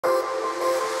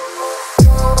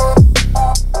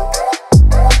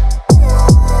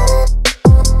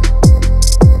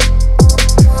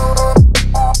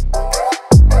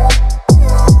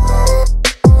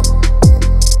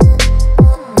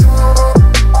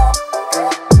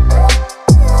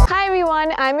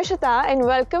Ishita and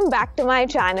welcome back to my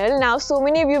channel. Now, so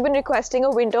many of you have been requesting a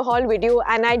winter haul video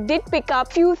and I did pick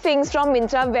up few things from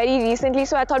Myntra very recently,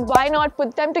 so I thought why not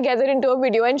put them together into a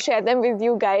video and share them with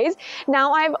you guys.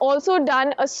 Now, I've also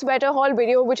done a sweater haul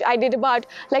video which I did about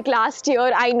like last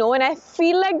year, I know, and I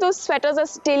feel like those sweaters are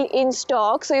still in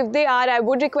stock. So if they are, I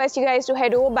would request you guys to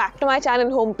head over back to my channel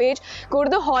homepage, go to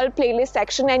the haul playlist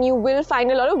section and you will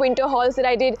find a lot of winter hauls that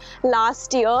I did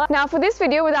last year. Now, for this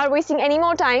video, without wasting any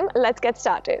more time, let's get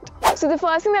started. So the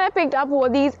first thing that I picked up were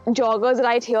these joggers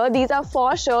right here. These are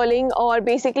for shearling or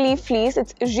basically fleece.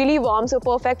 It's really warm, so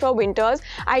perfect for winters.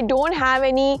 I don't have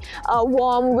any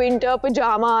warm winter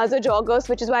pajamas or joggers,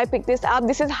 which is why I picked this up.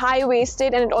 This is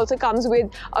high-waisted and it also comes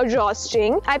with a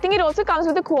drawstring. I think it also comes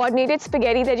with a coordinated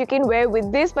spaghetti that you can wear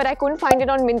with this, but I couldn't find it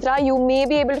on Myntra. You may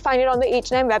be able to find it on the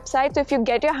H&M website. So if you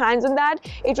get your hands on that,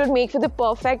 it would make for the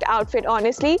perfect outfit,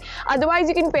 honestly. Otherwise,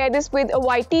 you can pair this with a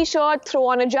white t-shirt, throw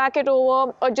on a jacket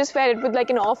over, or just wear it with like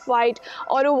an off-white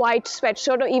or a white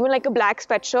sweatshirt or even like a black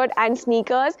sweatshirt and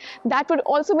sneakers. That would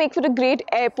also make for a great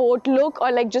airport look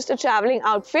or like just a traveling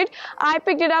outfit. I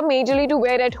picked it up majorly to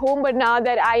wear at home, but now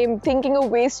that I am thinking of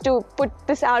ways to put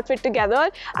this outfit together,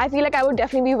 I feel like I would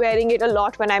definitely be wearing it a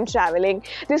lot when I'm traveling.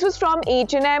 This was from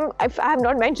H&M, if I have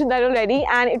not mentioned that already,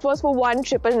 and it was for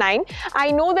 1,999.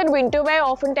 I know that winter wear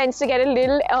often tends to get a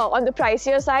little on the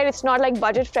pricier side. It's not like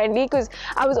budget friendly because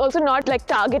I was also not like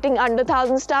targeting under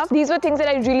 1,000 stuff. These were things that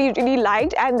I really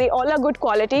liked and they all are good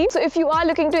quality. So if you are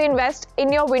looking to invest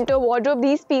in your winter wardrobe,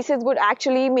 these pieces would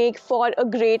actually make for a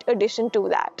great addition to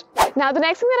that. Now, the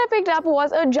next thing that I picked up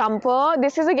was a jumper.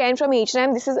 This is again from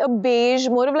H&M. This is a beige,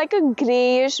 more of like a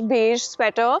grayish beige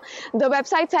sweater. The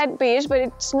website said beige, but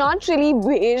it's not really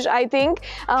beige. I think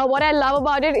what I love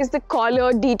about it is the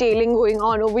collar detailing going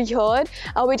on over here,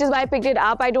 which is why I picked it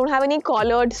up. I don't have any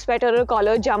collared sweater or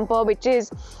collared jumper, which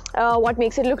is what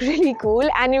makes it look really cool.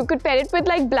 And you could pair it with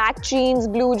like black jeans,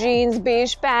 blue jeans,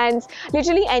 beige pants,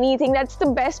 literally anything. That's the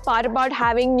best part about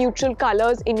having neutral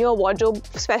colors in your wardrobe,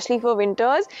 especially for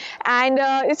winters. And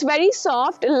it's very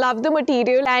soft, love the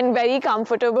material and very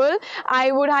comfortable.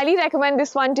 I would highly recommend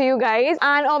this one to you guys.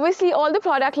 And obviously all the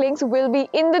product links will be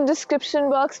in the description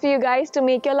box for you guys to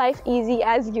make your life easy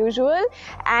as usual.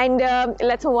 And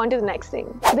let's move on to the next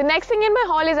thing. The next thing in my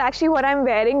haul is actually what I'm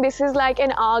wearing. This is like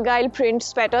an argyle print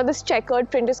sweater. This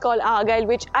checkered print is called argyle,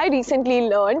 which I recently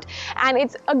learned, and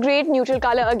it's a great neutral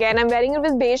color. Again, I'm wearing it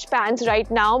with beige pants right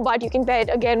now, but you can pair it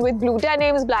again with blue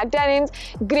denims, black denims.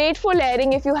 Great for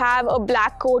layering. If you have a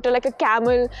black coat or like a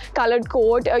camel colored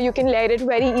coat, you can layer it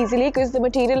very easily because the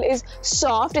material is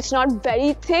soft. It's not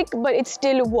very thick, but it's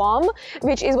still warm,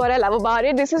 which is what I love about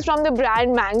it. This is from the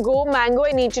brand Mango. Mango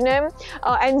and H&M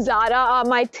and Zara are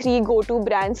my three go-to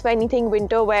brands for anything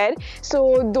winter wear.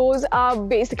 So those are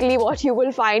basically what you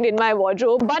will find in my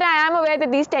wardrobe. But I am aware that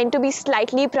these tend to be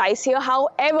slightly pricier.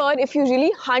 However, if you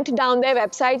really hunt down their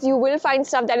websites, you will find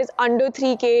stuff that is under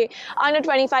 3K, under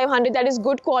 2,500, that is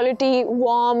good quality,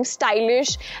 warm,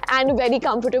 stylish and very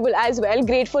comfortable as well.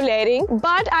 Great for layering.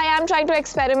 But I am trying to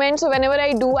experiment, so whenever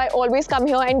I do, I always come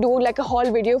here and do like a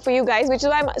haul video for you guys, which is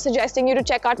why I'm suggesting you to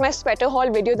check out my sweater haul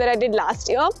video that I did last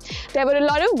year. There were a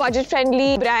lot of budget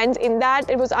friendly brands in that.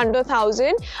 It was under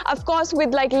 1,000. Of course,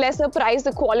 with like lesser price,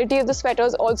 the quality of the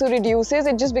sweaters also reduces.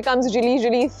 It just becomes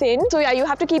really thin. So yeah, you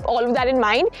have to keep all of that in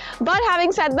mind. But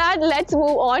having said that, let's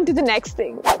move on to the next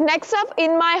thing. Next up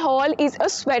in my haul is a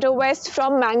sweater vest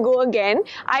from Mango again.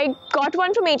 I got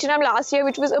one from H&M last year,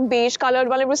 which was a beige colored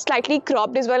one. It was slightly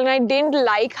cropped as well, and I didn't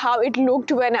like how it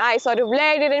looked when I sort of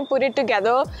layered it and put it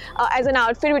together as an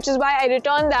outfit, which is why I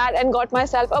returned that and got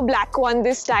myself a black one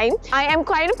this time. I am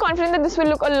kind of confident that this will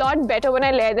look a lot better when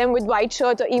I layer them with white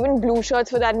shirts or even blue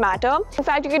shirts for that matter. In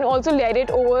fact, you can also layer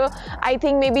it over, I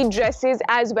think, maybe dresses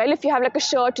as well. If you have like a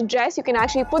shirt dress, you can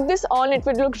actually put this on. It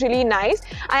would look really nice.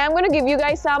 I am going to give you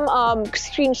guys some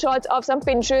screenshots of some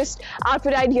Pinterest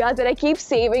outfit ideas that I keep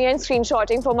saving and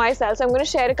screenshotting for myself. So I'm going to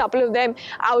share a couple of them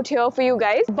out here for you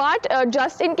guys. But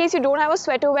just in case you don't have a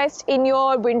sweater vest in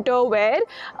your winter wear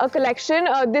collection,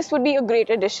 this would be a great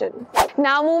addition.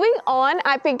 Now moving on,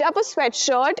 I picked up a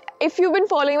sweatshirt. If you've been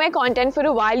following my content for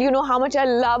a while, you know how much I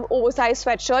love oversized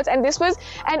sweatshirts, and this was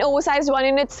an oversized one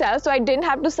in itself, so I didn't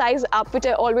have to size up, which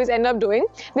I always end up doing.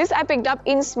 This I picked up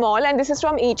in small, and this is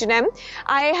from H&M.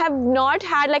 I have not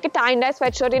had like a tie-and-dye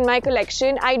sweatshirt in my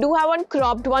collection. I do have one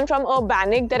cropped one from Urbana,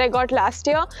 iconic that I got last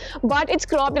year, but it's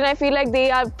cropped and I feel like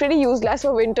they are pretty useless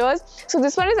for winters. So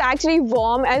this one is actually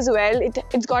warm as well.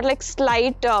 It's got like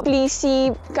slight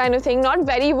fleecy kind of thing, not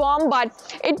very warm, but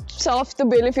it serves the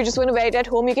bill if you just want to wear it at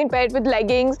home. You can pair it with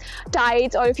leggings,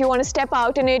 tights, or if you want to step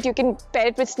out in it, you can pair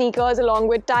it with sneakers along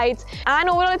with tights. And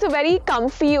overall, it's a very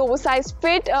comfy, oversized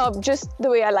fit, just the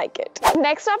way I like it.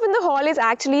 Next up in the haul is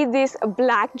actually this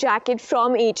black jacket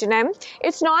from H&M.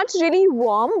 It's not really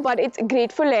warm, but it's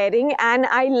great for layering, and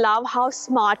I love how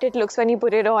smart it looks when you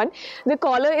put it on. The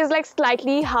collar is like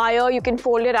slightly higher. You can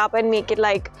fold it up and make it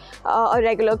like a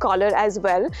regular collar as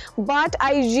well. But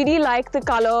I really like the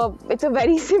color. It's a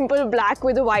very simple black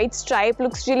with a white stripe.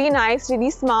 Looks really nice,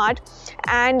 really smart,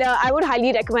 and I would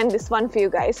highly recommend this one for you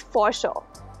guys for sure.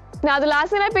 Now, the last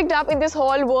thing I picked up in this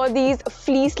haul were these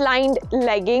fleece-lined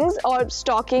leggings or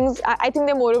stockings. I think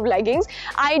they're more of leggings.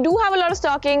 I do have a lot of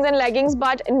stockings and leggings,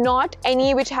 but not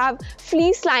any which have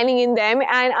fleece lining in them.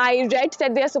 And I read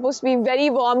that they are supposed to be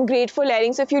very warm, great for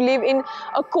layering. So if you live in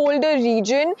a colder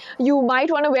region, you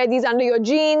might want to wear these under your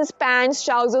jeans, pants,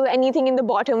 trousers, anything in the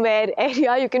bottom wear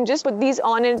area. You can just put these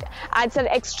on and add an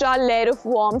extra layer of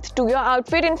warmth to your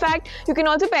outfit. In fact, you can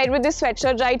also pair it with this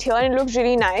sweatshirt right here, and it looks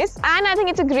really nice. And I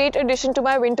think it's a great addition to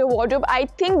my winter wardrobe. I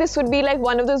think this would be like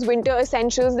one of those winter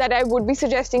essentials that I would be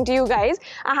suggesting to you guys.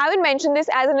 I haven't mentioned this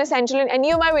as an essential in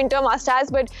any of my winter must-haves,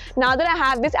 but now that I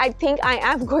have this, I think I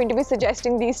am going to be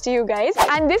suggesting these to you guys.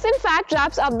 And this in fact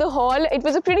wraps up the haul. It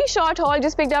was a pretty short haul,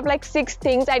 just picked up like 6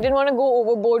 things. I didn't want to go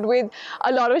overboard with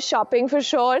a lot of shopping for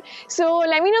sure. So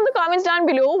let me know in the comments down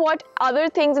below what other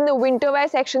things in the winter wear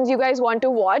sections you guys want to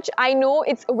watch. I know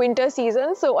it's winter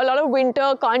season, so a lot of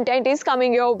winter content is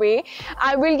coming your way.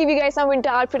 I will give you guys some winter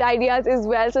outfit ideas as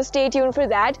well, so stay tuned for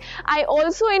that. I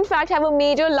also in fact have a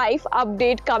major life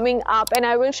update coming up, and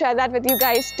I will share that with you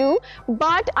guys too.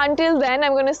 But until then,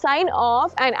 I'm going to sign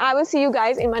off, and I will see you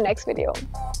guys in my next video.